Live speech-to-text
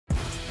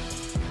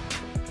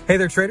Hey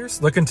there,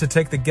 traders. Looking to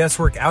take the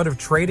guesswork out of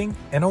trading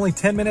and only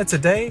 10 minutes a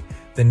day?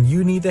 Then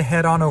you need to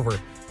head on over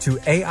to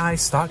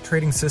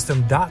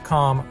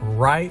AIStockTradingSystem.com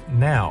right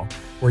now,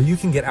 where you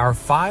can get our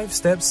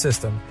 5-step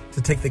system to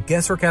take the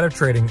guesswork out of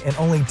trading in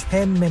only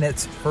 10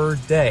 minutes per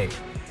day.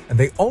 And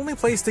the only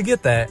place to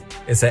get that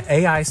is at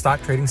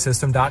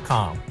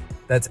AIStockTradingSystem.com.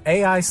 That's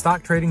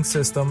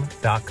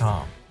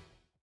AIStockTradingSystem.com.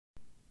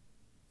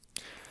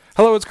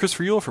 Hello, it's Chris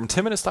Yule from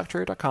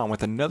 10MinuteStockTrader.com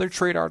with another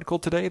trade article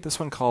today, this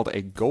one called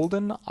A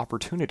Golden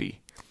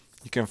Opportunity.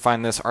 You can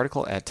find this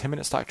article at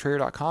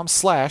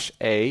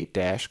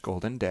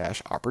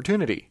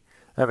 10MinuteStockTrader.com/a-golden-opportunity.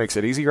 That makes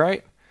it easy,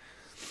 right?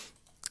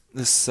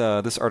 This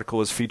article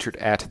was featured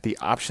at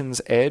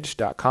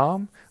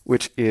theoptionsedge.com,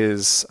 which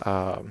is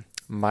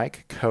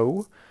Mike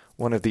Coe,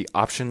 one of the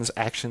Options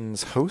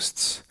Actions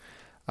hosts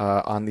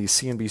on the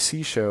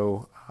CNBC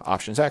show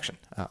Options Action,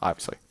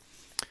 obviously.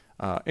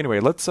 Anyway,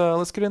 let's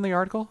get in the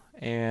article,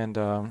 and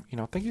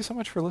thank you so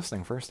much for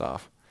listening. First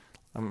off,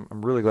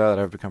 I'm really glad that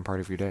I've become part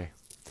of your day.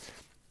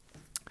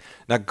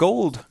 Now,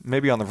 gold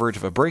may be on the verge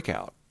of a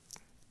breakout,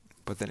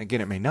 but then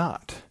again, it may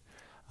not.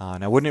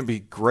 Now, wouldn't it be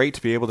great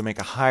to be able to make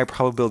a high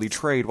probability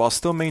trade while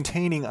still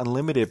maintaining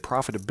unlimited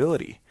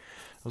profitability?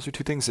 Those are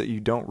two things that you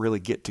don't really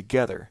get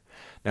together.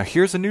 Now,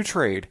 here's a new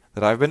trade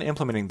that I've been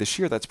implementing this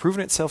year that's proven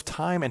itself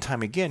time and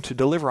time again to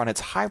deliver on its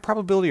high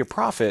probability of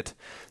profit,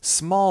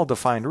 small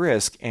defined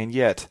risk, and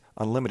yet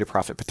unlimited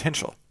profit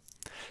potential.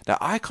 Now,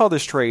 I call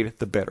this trade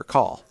the better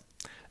call.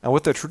 Now,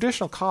 with the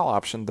traditional call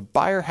option, the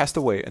buyer has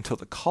to wait until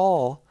the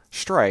call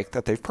strike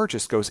that they've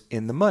purchased goes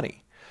in the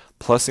money,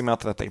 plus the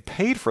amount that they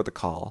paid for the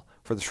call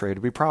for the trade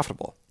to be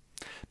profitable.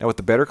 Now, with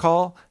the better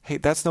call, hey,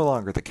 that's no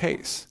longer the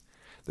case.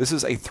 This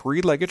is a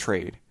three-legged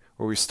trade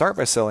where we start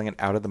by selling an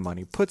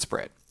out-of-the-money put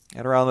spread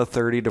at around the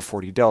 30 to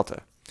 40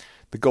 delta.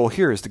 The goal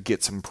here is to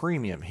get some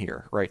premium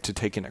here, right, to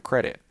take in a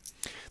credit.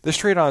 This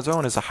trade on its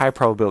own is a high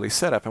probability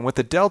setup, and with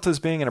the deltas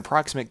being an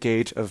approximate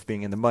gauge of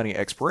being in the money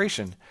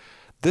expiration,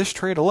 this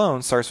trade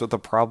alone starts with a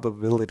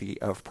probability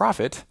of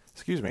profit,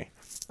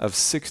 of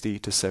 60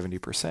 to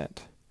 70%.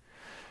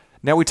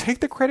 Now we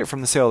take the credit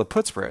from the sale of the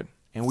put spread,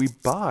 and we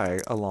buy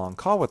a long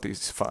call with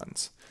these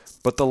funds,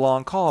 but the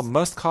long call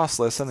must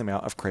cost less than the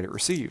amount of credit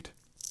received.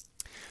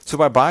 So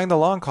by buying the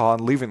long call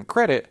and leaving the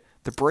credit,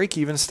 the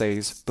break-even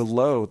stays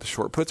below the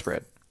short put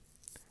spread.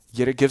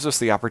 Yet it gives us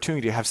the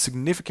opportunity to have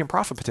significant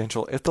profit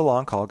potential if the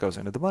long call goes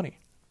into the money.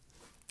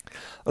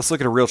 Let's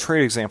look at a real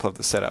trade example of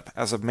the setup.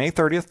 As of May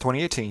 30th,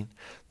 2018,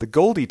 the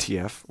gold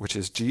ETF, which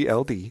is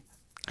GLD,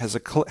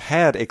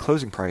 had a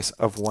closing price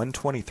of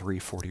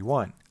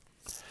 123.41.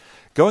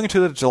 Going into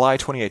the July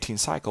 2018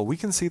 cycle, we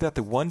can see that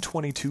the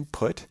 122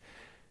 put,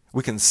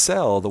 we can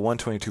sell the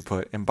 122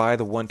 put and buy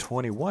the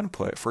 121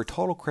 put for a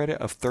total credit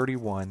of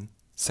 31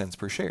 cents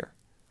per share.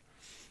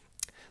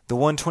 The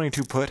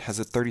 122 put has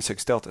a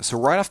 36 delta. So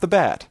right off the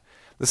bat,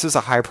 this is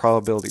a high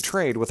probability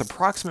trade with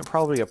approximate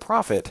probability of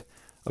profit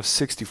of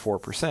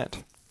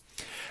 64%.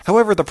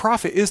 However, the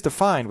profit is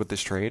defined with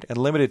this trade and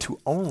limited to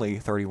only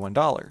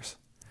 $31.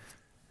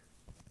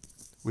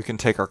 We can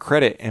take our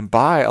credit and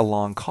buy a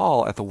long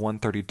call at the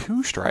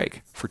 132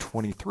 strike for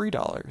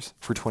 $23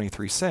 for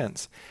 23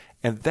 cents,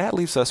 and that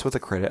leaves us with a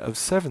credit of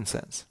 7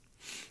 cents.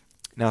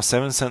 Now,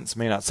 7 cents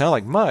may not sound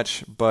like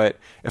much, but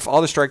if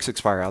all the strikes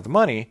expire out of the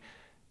money,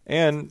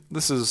 and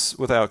this is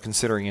without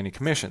considering any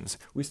commissions,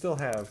 we still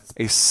have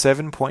a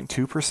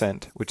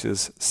 7.2%, which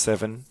is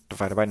 7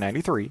 divided by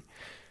 93,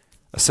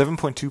 a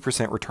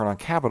 7.2% return on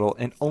capital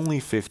in only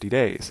 50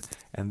 days.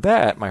 And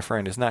that, my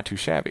friend, is not too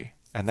shabby.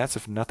 And that's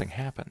if nothing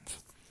happens.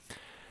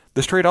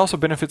 This trade also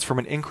benefits from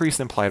an increase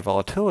in implied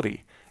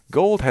volatility.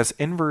 Gold has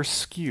inverse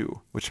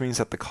skew, which means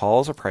that the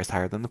calls are priced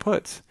higher than the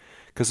puts,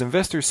 because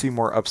investors see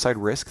more upside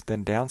risk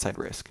than downside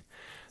risk.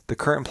 The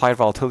current implied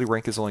volatility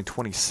rank is only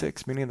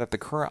 26, meaning that the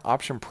current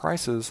option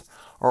prices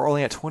are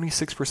only at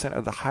 26%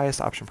 of the highest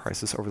option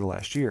prices over the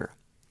last year.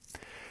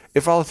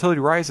 If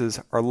volatility rises,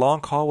 our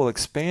long call will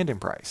expand in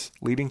price,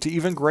 leading to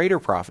even greater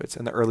profits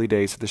in the early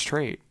days of this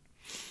trade.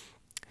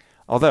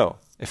 Although,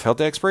 if held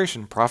to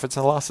expiration, profits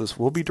and losses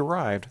will be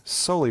derived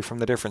solely from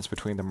the difference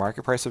between the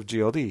market price of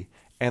GLD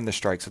and the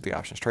strikes of the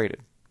options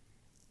traded.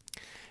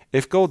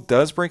 If gold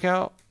does break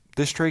out,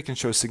 this trade can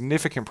show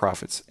significant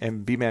profits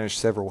and be managed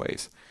several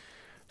ways.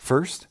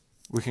 First,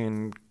 we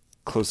can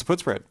close the put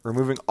spread,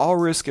 removing all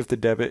risk if the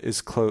debit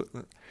to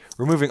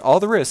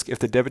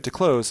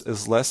close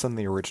is less than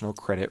the original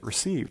credit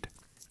received,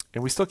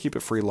 and we still keep a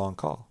free long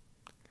call.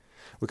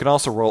 We can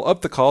also roll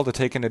up the call to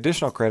take an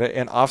additional credit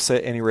and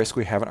offset any risk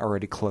we haven't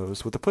already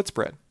closed with the put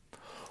spread.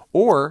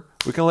 Or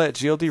we can let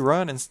GLD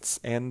run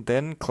and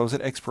then close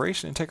at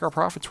expiration and take our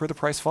profits where the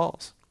price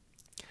falls.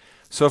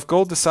 So if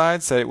gold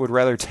decides that it would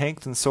rather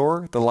tank than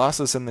soar, the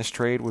losses in this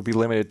trade would be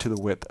limited to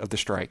the width of the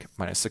strike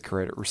minus the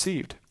credit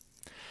received.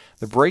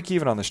 The break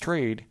even on this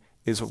trade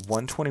is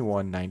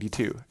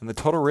 121.92, and the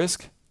total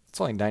risk,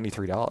 it's only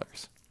 $93.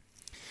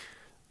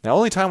 Now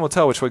only time will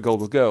tell which way gold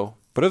will go,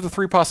 but of the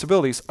three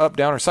possibilities, up,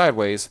 down, or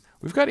sideways,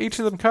 we've got each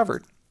of them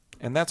covered,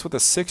 and that's with a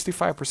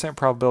 65%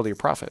 probability of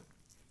profit.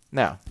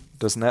 Now,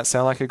 Doesn't that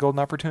sound like a golden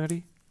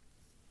opportunity?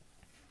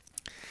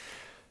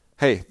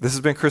 Hey, this has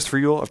been Christopher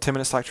Uhl of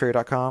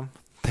 10MinuteStockTrader.com.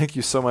 Thank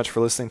you so much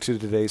for listening to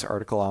today's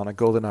article on a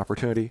golden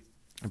opportunity,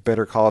 a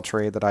better call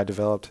trade that I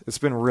developed. It's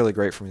been really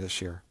great for me this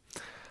year.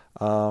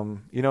 Head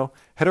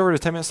over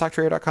to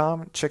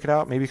 10MinuteStockTrader.com, check it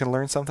out. Maybe you can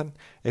learn something.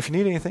 If you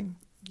need anything,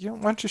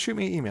 why don't you shoot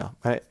me an email?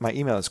 My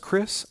email is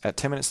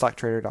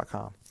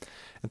chris@10MinuteStockTrader.com.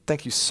 And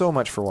thank you so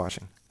much for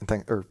watching, and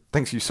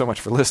thank you so much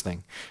for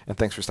listening, and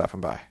thanks for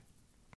stopping by.